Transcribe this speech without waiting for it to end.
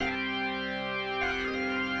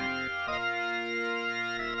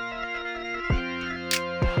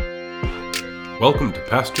Welcome to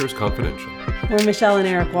Pastors Confidential. We're Michelle and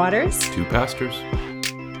Eric Waters. Two pastors,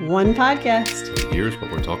 One podcast. and here's what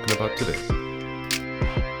we're talking about today.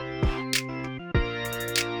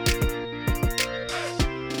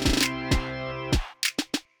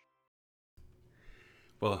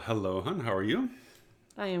 Well, hello, hon. How are you?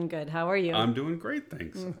 I am good. How are you? I'm doing great,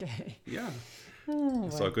 thanks. Okay. Yeah. Oh, I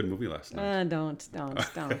saw a good movie last night. don't.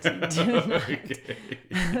 Okay.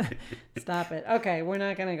 Stop it. Okay, we're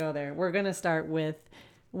not going to go there. We're going to start with,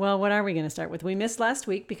 well, what are we going to start with? We missed last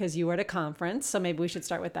week because you were at a conference, so maybe we should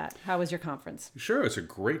start with that. How was your conference? Sure, it's a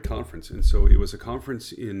great conference. And so it was a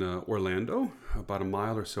conference in Orlando, about a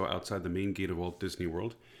mile or so outside the main gate of Walt Disney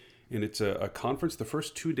World. And it's a conference. The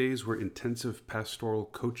first 2 days were intensive pastoral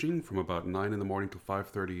coaching from about 9 in the morning to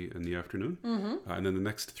 5:30 in the afternoon. And then the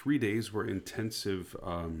next 3 days were intensive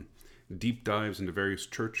deep dives into various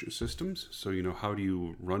church systems. So, how do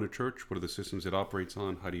you run a church? What are the systems it operates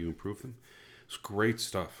on? How do you improve them? It's great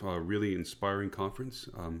stuff. Really inspiring conference.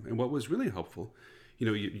 And what was really helpful,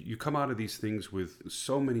 you come out of these things with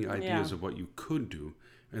so many ideas of what you could do.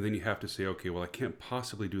 And then you have to say, okay, well, I can't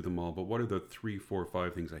possibly do them all, but what are the 3, 4,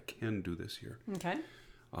 5 things I can do this year? Okay.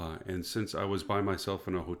 And since I was by myself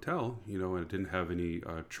in a hotel, and I didn't have any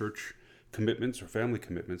church commitments or family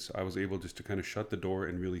commitments, I was able just to kind of shut the door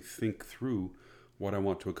and really think through what I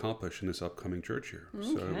want to accomplish in this upcoming church year.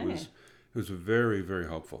 Okay. So it was very, very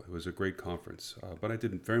helpful. It was a great conference, but I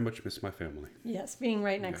did very much miss my family. Yes, being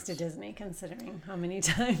right next to Disney, considering how many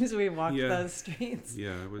times we walked those streets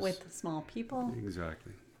with small people.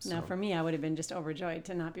 Exactly. Now, for me, I would have been just overjoyed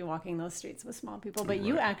to not be walking those streets with small people. But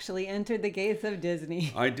you actually entered the gates of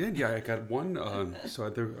Disney. I did, yeah. I got one. So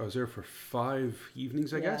I was there for 5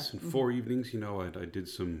 evenings, I guess. And 4 evenings, I did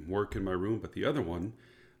some work in my room. But the other one,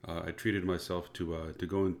 I treated myself to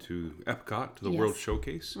go into Epcot, to the World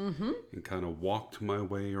Showcase, and kind of walked my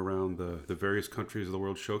way around the various countries of the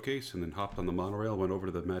World Showcase, and then hopped on the monorail, went over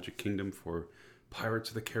to the Magic Kingdom for Pirates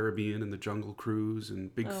of the Caribbean and the Jungle Cruise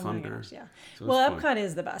and Big Thunder. My gosh, yeah. So well, fun. Epcot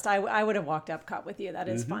is the best. I would have walked Epcot with you. That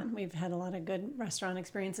is fun. We've had a lot of good restaurant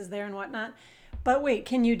experiences there and whatnot. But wait,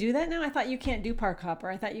 can you do that now? I thought you can't do Park Hopper.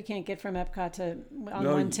 I thought you can't get from Epcot to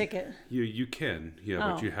one ticket. You can,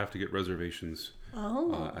 but you have to get reservations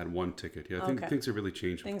at one ticket. Yeah, I think things have really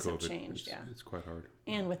changed with COVID. Things have changed, It's quite hard.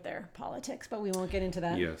 And with their politics, but we won't get into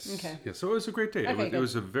that. Yes. Okay. Yeah, so it was a great day. Okay, it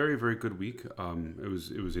was a very, very good week. It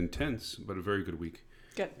was intense, but a very good week.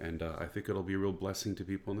 Good. And I think it'll be a real blessing to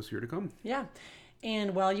people in this year to come. Yeah.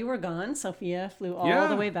 And while you were gone, Sophia flew all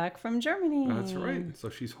the way back from Germany. That's right. So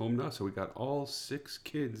she's home now. So we got all 6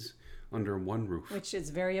 kids under one roof. Which is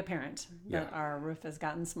very apparent that our roof has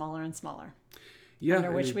gotten smaller and smaller. Yeah,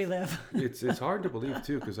 under which we live. it's hard to believe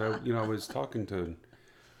too, because I was talking to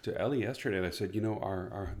Ellie yesterday, and I said,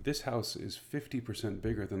 our this house is 50%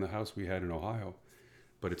 bigger than the house we had in Ohio,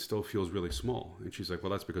 but it still feels really small. And she's like,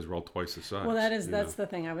 well, that's because we're all twice the size. Well, that's the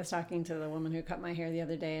thing. I was talking to the woman who cut my hair the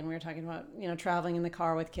other day, and we were talking about, traveling in the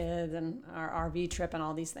car with kids and our RV trip and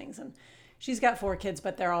all these things. And she's got 4 kids,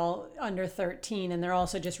 but they're all under 13, and they're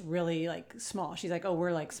also just really like small. She's like, oh,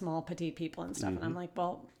 we're like small, petite people and stuff. And I'm like,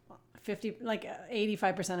 well,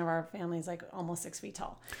 85% of our family is like almost 6 feet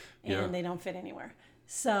tall, and they don't fit anywhere.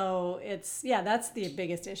 So that's the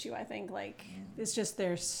biggest issue, I think. Like, it's just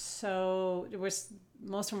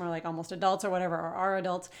most of them are like almost adults or whatever, or are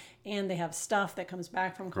adults, and they have stuff that comes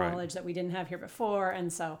back from college that we didn't have here before.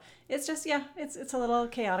 And so it's just, it's a little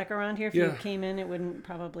chaotic around here. If you came in, it wouldn't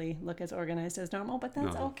probably look as organized as normal, but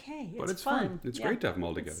that's okay. But it's fun. It's great to have them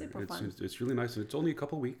all together. It's super fun. It's really nice. And it's only a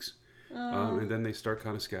couple weeks. And then they start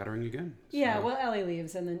kind of scattering again. So. Yeah, well, Ellie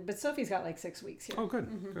leaves, but Sophie's got like 6 weeks here. Oh,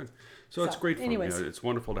 good, good. So it's great fun. Anyways. It's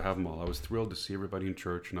wonderful to have them all. I was thrilled to see everybody in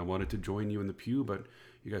church, and I wanted to join you in the pew, but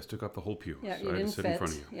you guys took up the whole pew. Yeah, so you I had didn't to sit fit. in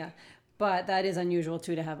front of you. Yeah, but that is unusual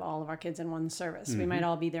too, to have all of our kids in one service. We might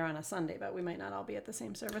all be there on a Sunday, but we might not all be at the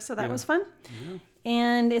same service. So that was fun. Yeah.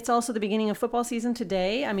 And it's also the beginning of football season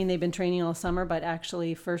today. I mean, they've been training all summer, but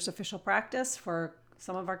actually first official practice for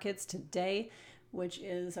some of our kids today, which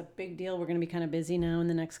is a big deal. We're going to be kind of busy now in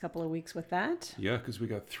the next couple of weeks with that. Yeah, because we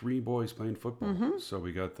got 3 boys playing football. So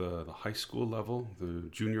we got the high school level, the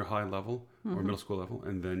junior high level, or middle school level,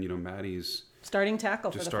 and then, Maddie's starting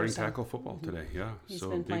tackle just for the starting first time. tackle football today. Yeah, He's so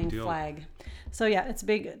been big playing deal. flag. So yeah, it's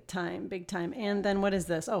big time. And then what is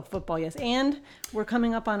this? Oh, football, yes. And we're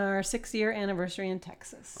coming up on our 6-year anniversary in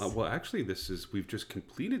Texas. Well, actually, we've just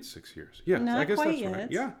completed 6 years. Yeah, Not I guess quite that's yet.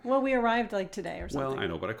 right. Yeah. Well, we arrived like today or something. Well, I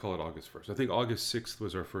know, but I call it August 1st. I think August 6th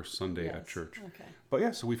was our first Sunday at church. Okay. But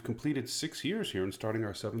yeah, so we've completed 6 years here and starting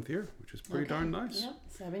our 7th year, which is pretty darn nice. Yep.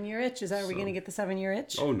 7-year itch. Are we going to get the 7-year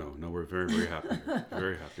itch? Oh, no, we're very, very happy here.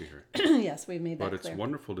 Very happy here. Yes, we've made that But it's clear.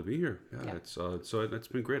 wonderful to be here. Yeah. It's so that's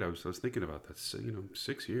been great. I was thinking about that.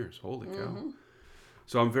 6 years. Holy cow.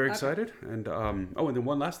 So I'm very excited. And and then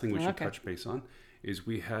one last thing we should touch base on is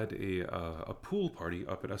we had a pool party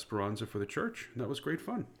up at Esperanza for the church. And that was great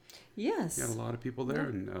fun. Yes. We had a lot of people there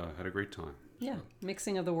and had a great time. Yeah,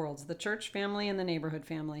 mixing of the worlds, the church family and the neighborhood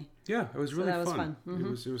family. Yeah, it was really that was fun.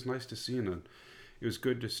 Mm-hmm. It was nice to see, and it was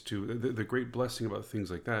good just to. The great blessing about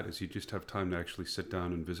things like that is you just have time to actually sit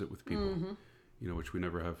down and visit with people, which we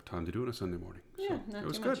never have time to do on a Sunday morning. Yeah, so not it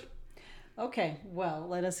was too good. much. Okay, well,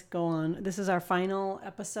 let us go on. This is our final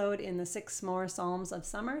episode in the 6 More Psalms of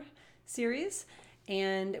Summer series.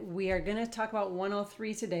 And we are going to talk about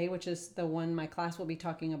 103 today, which is the one my class will be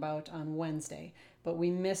talking about on Wednesday. But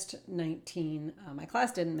we missed 19. My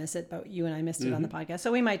class didn't miss it, but you and I missed it on the podcast.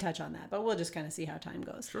 So we might touch on that, but we'll just kind of see how time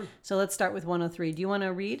goes. Sure. So let's start with 103. Do you want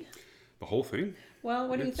to read? The whole thing? Well,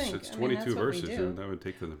 what do you think? It's 22 verses, and that would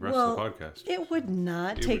take the rest of the podcast. It would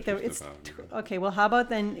not take the. It's okay. Well, how about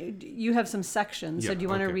then? You have some sections. So do you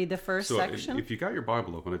want to read the first section? If you got your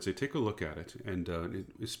Bible open, I'd say take a look at it, and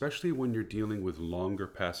especially when you're dealing with longer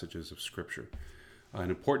passages of Scripture,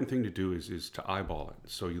 an important thing to do is to eyeball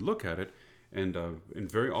it. So you look at it, and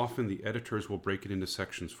very often the editors will break it into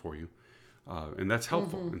sections for you. And that's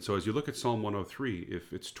helpful. And so as you look at Psalm 103,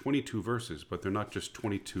 if it's 22 verses, but they're not just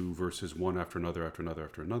 22 verses, one after another, after another,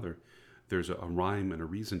 after another, there's a rhyme and a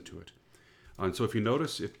reason to it. And so if you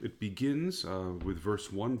notice, it begins with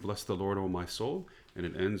verse 1, bless the Lord, O my soul, and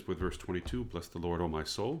it ends with verse 22, bless the Lord, O my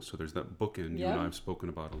soul. So there's that bookend you and I have spoken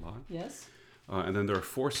about a lot. Yes. And then there are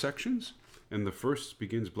 4 sections, and the first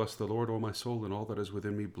begins, bless the Lord, O my soul, and all that is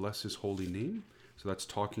within me, bless his holy name. So that's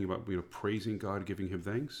talking about praising God, giving him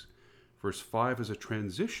thanks. Verse 5 is a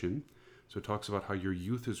transition, so it talks about how your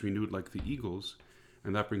youth is renewed like the eagles,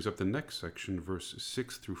 and that brings up the next section, verse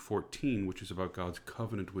 6 through 14, which is about God's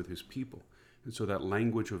covenant with his people. And so that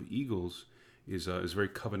language of eagles is very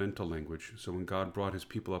covenantal language. So when God brought his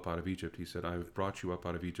people up out of Egypt, he said, I have brought you up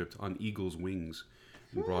out of Egypt on eagle's wings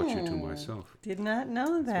and brought you to myself. Did not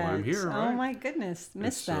know that. That's why I'm here, right? Oh my goodness,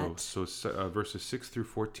 missed that. So verses 6 through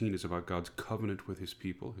 14 is about God's covenant with his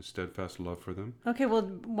people, his steadfast love for them. Okay, well,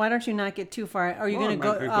 why don't you not get too far? Are you going to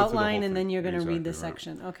go outline and then you're going to read the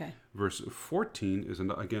section? Okay. Verse 14 is,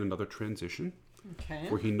 again, another transition. Okay.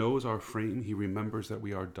 For he knows our frame, he remembers that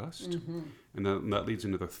we are dust. And that leads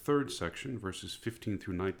into the third section, verses 15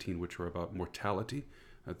 through 19, which are about mortality,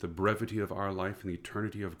 the brevity of our life and the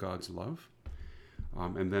eternity of God's love.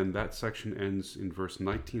 And then that section ends in verse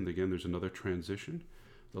 19. Again, there's another transition.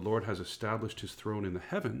 The Lord has established his throne in the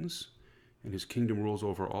heavens, and his kingdom rules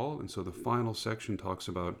over all. And so the final section talks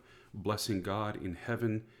about blessing God in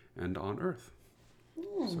heaven and on earth.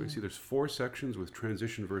 So you see there's 4 sections with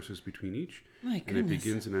transition verses between each. My and goodness. it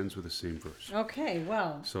begins and ends with the same verse. Okay,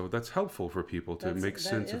 well. So that's helpful for people to make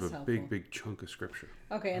sense of a big chunk of Scripture.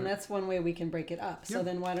 Okay, and that's one way we can break it up. So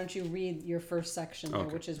then why don't you read your first section there,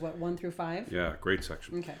 which is what, 1 through 5? Yeah, great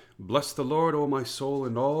section. Okay. Bless the Lord, O my soul,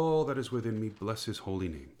 and all that is within me, bless his holy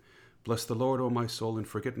name. Bless the Lord, O my soul, and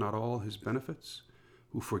forget not all his benefits,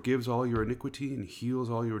 who forgives all your iniquity and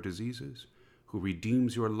heals all your diseases, who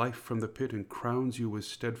redeems your life from the pit and crowns you with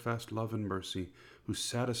steadfast love and mercy, who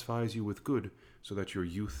satisfies you with good, so that your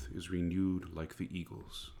youth is renewed like the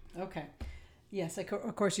eagles. Okay. Yes,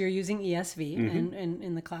 of course you're using ESV, and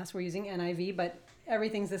in the class we're using NIV, but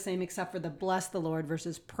everything's the same except for the bless the Lord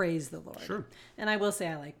versus praise the Lord. Sure. And I will say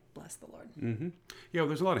I like bless the Lord. Mm-hmm. Yeah, well,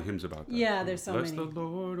 there's a lot of hymns about that. Yeah, there's so bless many. Bless the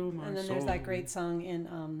Lord, O my soul. And then there's that great song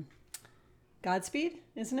in Godspeed,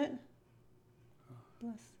 isn't it?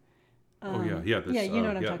 Bless. Yeah. Yeah, you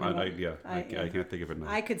know what I'm talking about. I can't think of it now.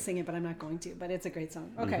 I could sing it, but I'm not going to. But it's a great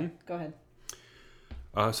song. Okay, go ahead.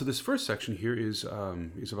 So this first section here is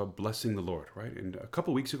about blessing the Lord, right? And a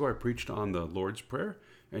couple weeks ago, I preached on the Lord's Prayer,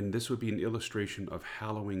 and this would be an illustration of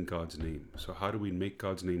hallowing God's name. So how do we make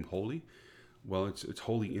God's name holy? Well, it's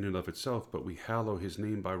holy in and of itself, but we hallow his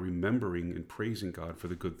name by remembering and praising God for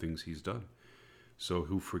the good things he's done. So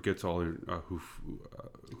who forgets all your,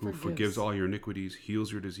 who forgives all your iniquities,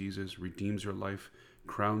 heals your diseases, redeems your life,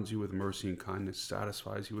 crowns you with mercy and kindness,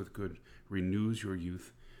 satisfies you with good, renews your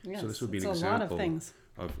youth. Yes, so this would be an example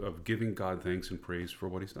of giving God thanks and praise for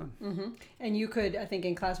what he's done. Mm-hmm. And you could, I think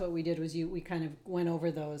in class what we did was we kind of went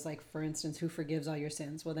over those, like for instance, who forgives all your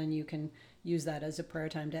sins. Well, then you can use that as a prayer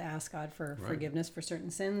time to ask God for forgiveness for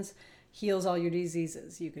certain sins, heals all your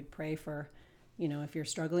diseases. You could pray for, if you're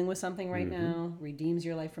struggling with something right now, redeems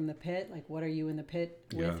your life from the pit. Like, what are you in the pit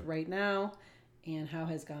with right now? And how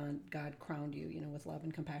has God crowned you, with love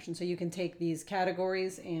and compassion? So you can take these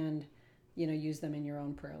categories and, use them in your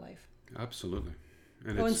own prayer life. Absolutely.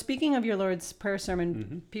 And And speaking of your Lord's Prayer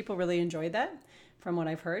sermon, people really enjoyed that, from what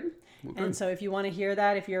I've heard. Well, and so if you want to hear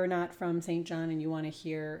that, if you're not from St. John and you want to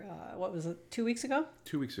hear, what was it, 2 weeks ago?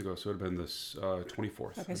 2 weeks ago, so it would have been this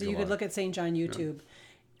 24th. Okay, so you could look at St. John YouTube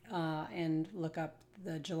and look up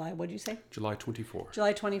the July, what did you say? July 24.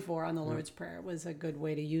 July 24 on the Lord's Prayer. It was a good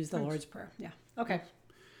way to use the Lord's Prayer. Yeah. Okay.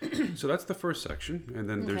 So that's the first section. And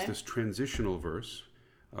then there's this transitional verse,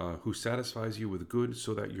 who satisfies you with good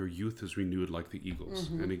so that your youth is renewed like the eagles.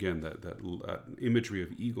 And again, that imagery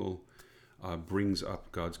of eagle brings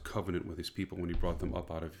up God's covenant with his people when he brought them up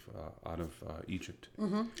out of Egypt.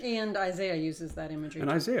 And Isaiah uses that imagery. And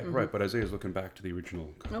Isaiah, right, but Isaiah is looking back to the original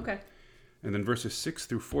covenant. Okay. And then verses 6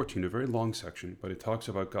 through 14, a very long section, but it talks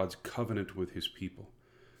about God's covenant with his people.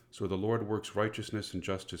 So the Lord works righteousness and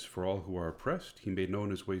justice for all who are oppressed. He made known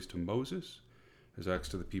his ways to Moses, his acts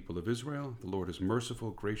to the people of Israel. The Lord is merciful,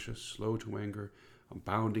 gracious, slow to anger,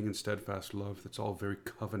 abounding in steadfast love. That's all very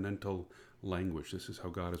covenantal language. This is how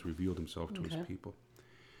God has revealed himself to his people.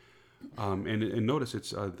 And notice it's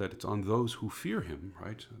that it's on those who fear him,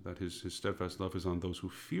 right? That his steadfast love is on those who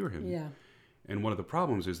fear him. Yeah. And one of the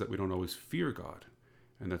problems is that we don't always fear God.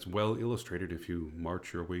 And that's well illustrated if you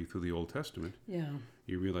march your way through the Old Testament. Yeah.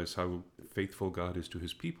 You realize how faithful God is to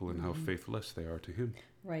his people and how faithless they are to him.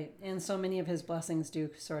 Right. And so many of his blessings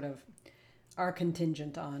do sort of are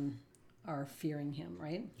contingent on our fearing him,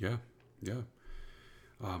 right? Yeah, yeah.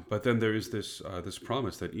 But then there is this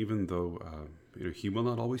promise that even though he will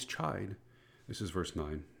not always chide, this is verse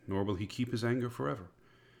 9, nor will he keep his anger forever.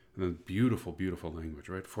 And then beautiful, beautiful language,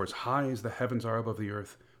 right? For as high as the heavens are above the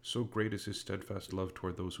earth, so great is his steadfast love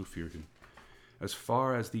toward those who fear him. As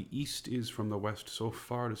far as the east is from the west, so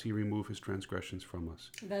far does he remove his transgressions from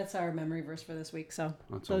us. That's our memory verse for this week. So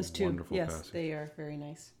That's those a two, wonderful yes, passage. they are very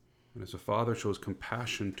nice. And as a father shows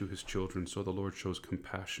compassion to his children, so the Lord shows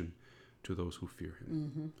compassion to those who fear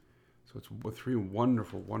him. So it's three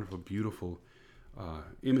wonderful, wonderful, beautiful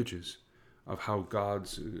images of how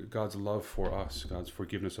God's love for us, God's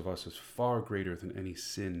forgiveness of us, is far greater than any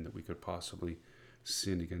sin that we could possibly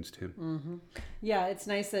sin against him. Yeah, it's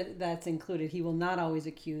nice that that's included. He will not always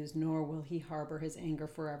accuse, nor will he harbor his anger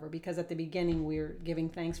forever. Because at the beginning, we're giving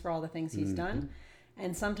thanks for all the things he's done.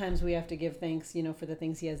 And sometimes we have to give thanks, for the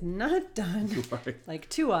things he has not done, Right. like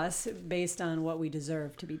to us, based on what we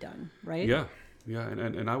deserve to be done, right? Yeah.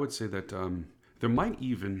 And I would say that there might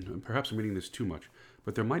even, perhaps I'm reading this too much,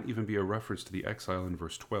 but there might even be a reference to the exile in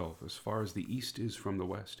verse 12, as far as the east is from the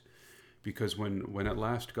west. Because when at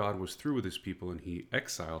last God was through with his people and he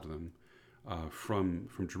exiled them from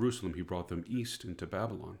Jerusalem, he brought them east into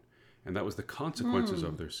Babylon. And that was the consequences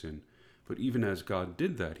of their sin. But even as God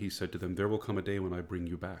did that, he said to them, there will come a day when I bring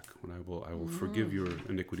you back, when I will forgive your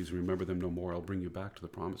iniquities and remember them no more. I'll bring you back to the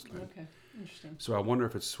promised land. Okay, interesting. So I wonder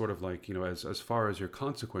if it's sort of like, as far as your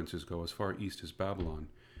consequences go, as far east as Babylon,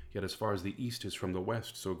 yet as far as the east is from the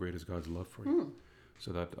west, so great is God's love for you.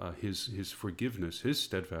 So that his forgiveness, his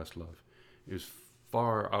steadfast love, is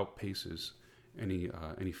far outpaces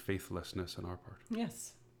any faithlessness on our part.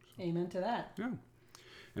 Yes. Amen to that. Yeah.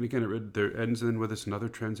 And again, it ends then with this another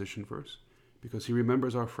transition verse. Because he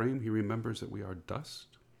remembers our frame, he remembers that we are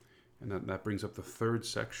dust. And that brings up the third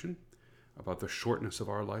section about the shortness of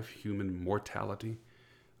our life, human mortality,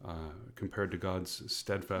 compared to God's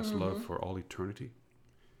steadfast love for all eternity.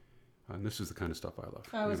 And this is the kind of stuff I love.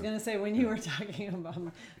 I was going to say, when you were talking about,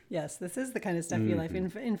 yes, this is the kind of stuff you like.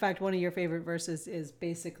 In fact, one of your favorite verses is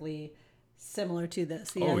basically similar to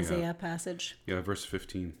this, the Isaiah passage. Yeah, verse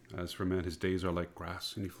 15. As for man, his days are like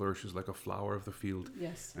grass, and he flourishes like a flower of the field.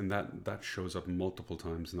 Yes. And that shows up multiple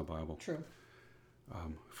times in the Bible. True.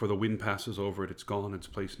 For the wind passes over it, it's gone, its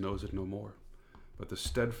place knows it no more. But the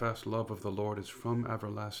steadfast love of the Lord is from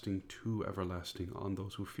everlasting to everlasting on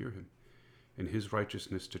those who fear him. And his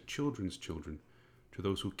righteousness to children's children, to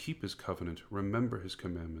those who keep his covenant, remember his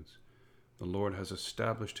commandments. The Lord has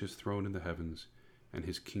established his throne in the heavens, and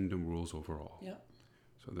his kingdom rules over all. Yep.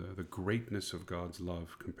 So the greatness of God's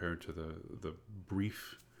love compared to the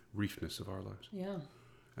briefness of our lives. Yeah.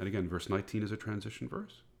 And again, verse 19 is a transition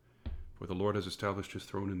verse. For the Lord has established his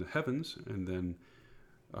throne in the heavens, and then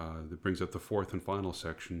that brings up the fourth and final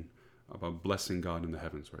section about blessing God in the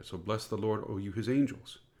heavens, right? So bless the Lord, O you his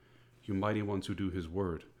angels, you mighty ones who do his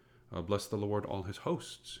word. Bless the Lord, all his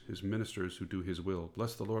hosts, his ministers who do his will.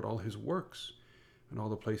 Bless the Lord, all his works, and all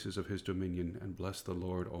the places of his dominion. And bless the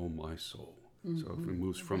Lord, O my soul. So it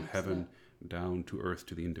moves from heaven down to earth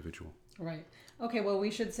to the individual. Right. Okay, well, we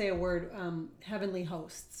should say a word, heavenly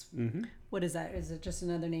hosts. What is that? Is it just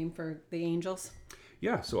another name for the angels?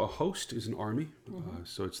 Yeah, so a host is an army.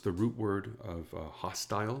 So it's the root word of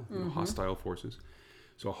hostile, hostile forces.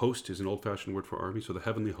 So a host is an old-fashioned word for army. So the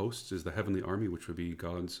heavenly hosts is the heavenly army, which would be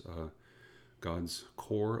God's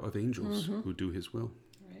core of angels who do his will.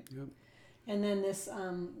 Right. Yep. And then this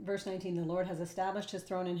verse 19, the Lord has established his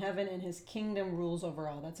throne in heaven and his kingdom rules over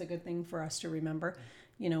all. That's a good thing for us to remember.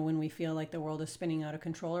 You know, when we feel like the world is spinning out of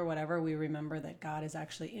control or whatever, we remember that God is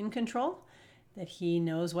actually in control, that he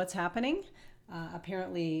knows what's happening.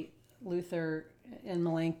 Apparently, Luther and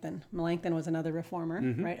Melanchthon was another reformer,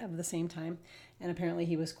 right, of the same time. And apparently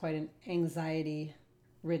he was quite an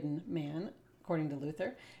anxiety-ridden man, according to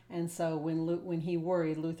Luther. And so when he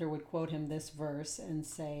worried, Luther would quote him this verse and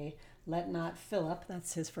say, "Let not Philip,"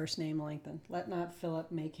 that's his first name, Melanchthon, "let not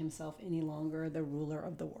Philip make himself any longer the ruler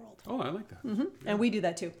of the world." Oh, I like that. Yeah. And we do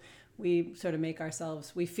that too. We sort of make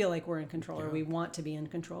ourselves, we feel like we're in control or we want to be in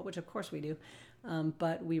control, which of course we do.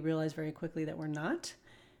 But we realize very quickly that we're not.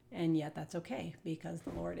 And yet that's okay because the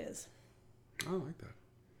Lord is. I like that.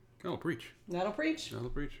 That'll preach. That'll preach. That'll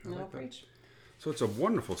preach. I That'll like that. preach. So it's a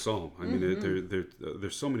wonderful psalm. I mean,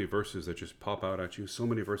 there's so many verses that just pop out at you. So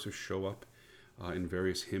many verses show up in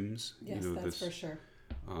various hymns. Yes, that's for sure.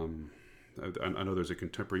 I know there's a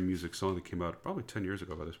contemporary music song that came out probably 10 years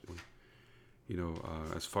ago by this point. You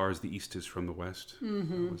know, as far as the east is from the west.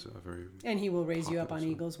 That was a very And he will raise you up on song.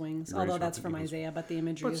 eagle's wings. Raise Although you up that's on from eagle's Isaiah, but the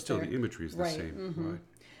imagery But is still, there. the imagery is the Right, same. Right.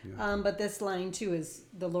 Yeah. But this line too is,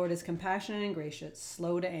 the Lord is compassionate and gracious,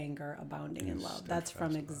 slow to anger, abounding in love. That's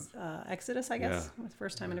from Exodus, I guess. Yeah. The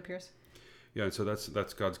first time it appears. Yeah, and so that's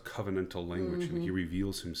God's covenantal language, and he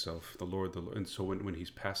reveals himself, the Lord. And so when he's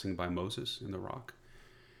passing by Moses in the rock,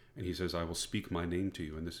 and he says, "I will speak my name to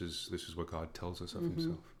you," and this is what God tells us of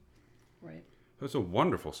himself. Right. That's a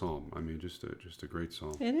wonderful psalm. I mean, just a great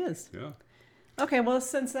psalm. It is. Yeah. Okay, well,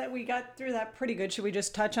 since that we got through that pretty good, should we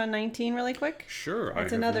just touch on 19 really quick? Sure. That's I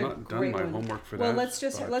have another not done great my one. homework for well, that. let's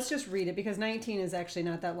just read it because 19 is actually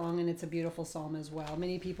not that long and it's a beautiful psalm as well.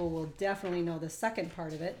 Many people will definitely know the second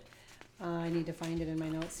part of it. I need to find it in my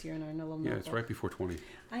notes here in our little notebook. Yeah, it's right before 20.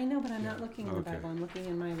 I know, but I'm not looking in the Bible. I'm looking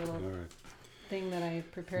in my little All right. thing that I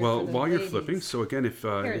prepared. Well, for the while you're ladies. flipping, so again,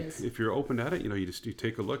 Here it is. if you're open at it, you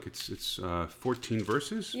take a look. It's 14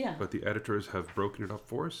 verses. Yeah. But the editors have broken it up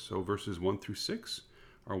for us. So verses 1 through 6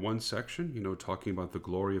 are one section, talking about the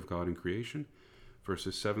glory of God in creation.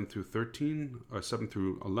 Verses 7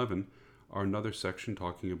 through 11 are another section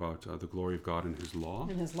talking about the glory of God and His law.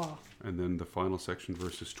 In His law. And then the final section,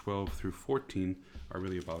 verses 12 through 14, are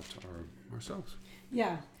really about ourselves.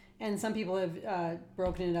 Yeah. And some people have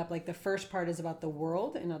broken it up like the first part is about the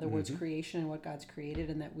world, in other words, creation and what God's created,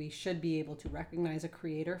 and that we should be able to recognize a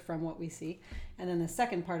creator from what we see. And then the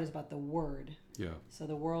second part is about the word. Yeah. So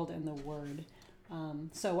the world and the word.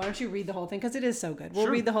 So why don't you read the whole thing? Because it is so good. We'll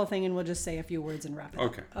Sure. read the whole thing and we'll just say a few words and wrap it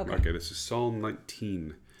up. Okay. This is Psalm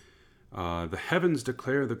 19. The heavens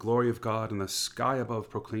declare the glory of God, and the sky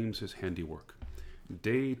above proclaims His handiwork.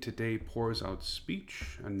 Day to day pours out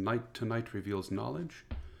speech, and night to night reveals knowledge.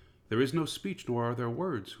 There is no speech, nor are there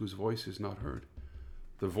words, whose voice is not heard.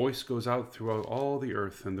 The voice goes out throughout all the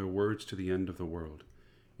earth, and their words to the end of the world.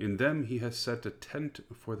 In them He has set a tent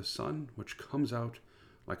for the sun, which comes out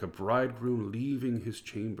like a bridegroom leaving his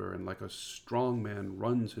chamber, and like a strong man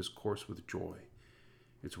runs his course with joy.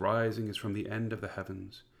 Its rising is from the end of the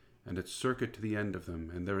heavens, and its circuit to the end of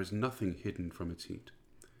them, and there is nothing hidden from its heat.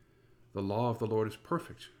 The law of the Lord is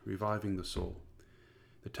perfect, reviving the soul.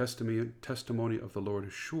 The testimony of the Lord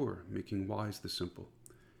is sure, making wise the simple.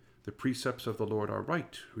 The precepts of the Lord are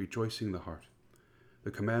right, rejoicing the heart.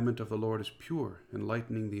 The commandment of the Lord is pure,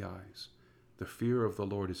 enlightening the eyes. The fear of the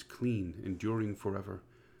Lord is clean, enduring forever.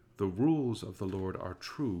 The rules of the Lord are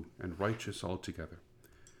true and righteous altogether.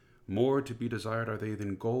 More to be desired are they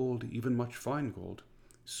than gold, even much fine gold,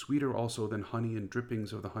 sweeter also than honey and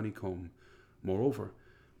drippings of the honeycomb. Moreover,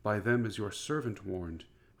 by them is your servant warned,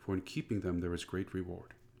 for in keeping them there is great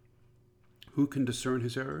reward. Who can discern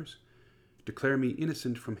his errors? Declare me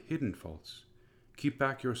innocent from hidden faults. Keep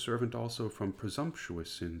back your servant also from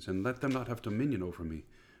presumptuous sins, and let them not have dominion over me.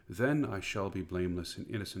 Then I shall be blameless and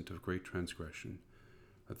innocent of great transgression.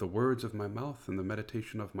 Let the words of my mouth and the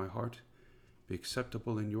meditation of my heart be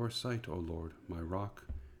acceptable in your sight, O Lord, my rock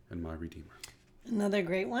and my redeemer. Another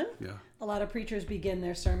great one. Yeah. A lot of preachers begin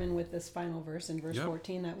their sermon with this final verse in verse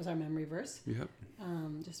 14. That was our memory verse. Yep.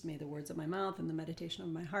 Just may the words of my mouth and the meditation of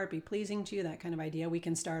my heart be pleasing to you, that kind of idea. We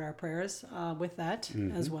can start our prayers with that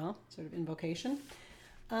as well, sort of invocation.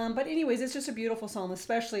 But anyways, it's just a beautiful psalm,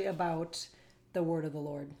 especially about the word of the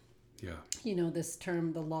Lord. Yeah. This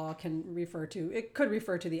term, the law, could refer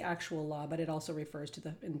to the actual law, but it also refers to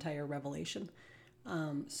the entire revelation.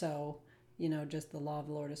 So, just the law of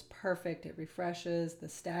the Lord is perfect. It refreshes. The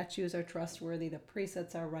statutes are trustworthy. The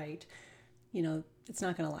precepts are right. It's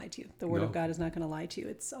not going to lie to you. The Word of God is not going to lie to you.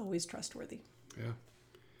 It's always trustworthy. Yeah.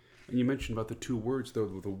 And you mentioned about the two words, though,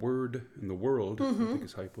 the word and the world, I think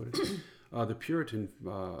is how you put it. The Puritans,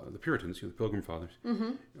 the Pilgrim Fathers,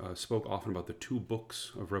 spoke often about the two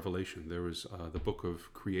books of Revelation. There was the book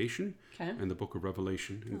of creation and the book of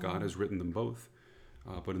Revelation, and God has written them both.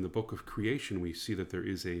 But in the book of creation, we see that there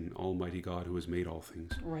is an almighty God who has made all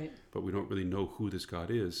things. Right. But we don't really know who this God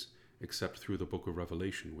is except through the book of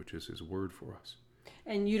Revelation, which is his word for us.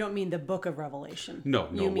 And you don't mean the book of Revelation. No.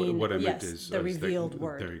 You mean, what I meant is the revealed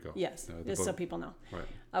word. There you go. Yes, just so people know. Right.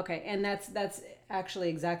 Okay, and that's actually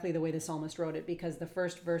exactly the way the psalmist wrote it, because the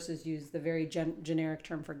first verses use the very generic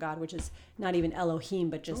term for God, which is not even Elohim,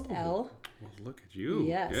 but just El. Well, look at you.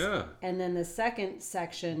 Yes. Yeah. And then the second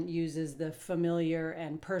section uses the familiar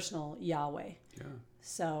and personal Yahweh. Yeah.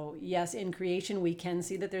 So yes, in creation we can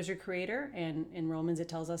see that there's a creator, and in Romans it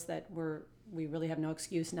tells us that we really have no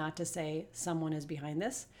excuse not to say someone is behind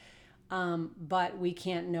this. But we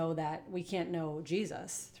can't know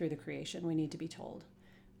Jesus through the creation. We need to be told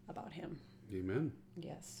about him. Amen.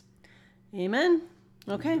 Yes. Amen.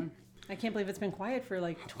 Okay. Amen. I can't believe it's been quiet for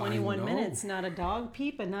like 21 minutes. Not a dog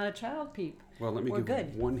peep and not a child peep. Well, let me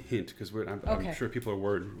give one hint, because I'm sure people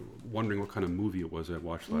are wondering what kind of movie it was I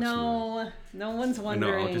watched last night. No one's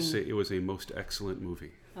wondering. No, I'll just say it was a most excellent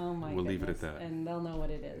movie. Oh my We'll goodness. leave it at that. And they'll know what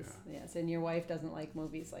it is. Yeah. Yes, and your wife doesn't like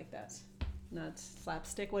movies like that. Not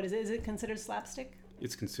slapstick. What is it? Is it considered slapstick?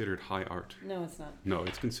 It's considered high art. No, it's not. No,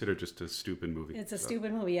 it's considered just a stupid movie. It's a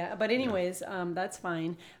stupid movie, yeah. But anyways, that's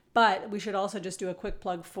fine. But we should also just do a quick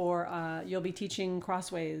plug for you'll be teaching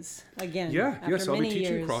Crossways again. Yes, I'll be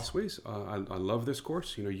teaching years. Crossways. I love this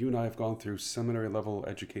course. You and I have gone through seminary level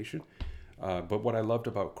education. But what I loved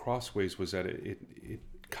about Crossways was that it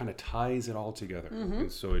kind of ties it all together.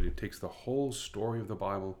 And so it takes the whole story of the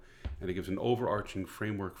Bible and it gives an overarching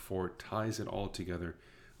framework for it, ties it all together,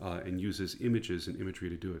 and uses images and imagery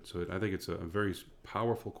to do it. So I think it's a very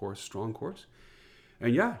powerful course, strong course.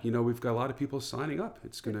 And we've got a lot of people signing up.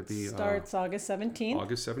 It's going to be... starts August 17th.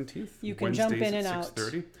 August 17th. You can Wednesdays jump in and at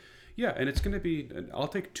 6:30. out. Yeah, and it's going to be... I'll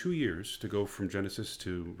take 2 years to go from Genesis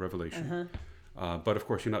to Revelation. But of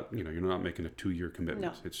course, you're not making a 2-year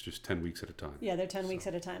commitment. No. It's just 10 weeks at a time. Yeah, they're 10 weeks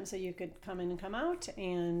at a time. So you could come in and come out.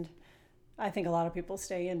 And I think a lot of people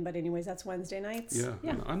stay in. But anyways, that's Wednesday nights.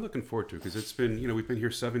 Yeah. I'm looking forward to it because it's been, we've been here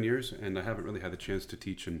 7 years and I haven't really had the chance to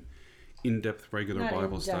teach an in-depth regular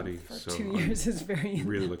Bible study. For 2 years is very in-depth.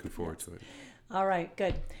 Really looking forward to it. All right,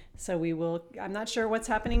 good. So I'm not sure what's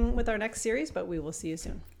happening with our next series, but we will see you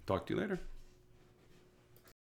soon. Talk to you later.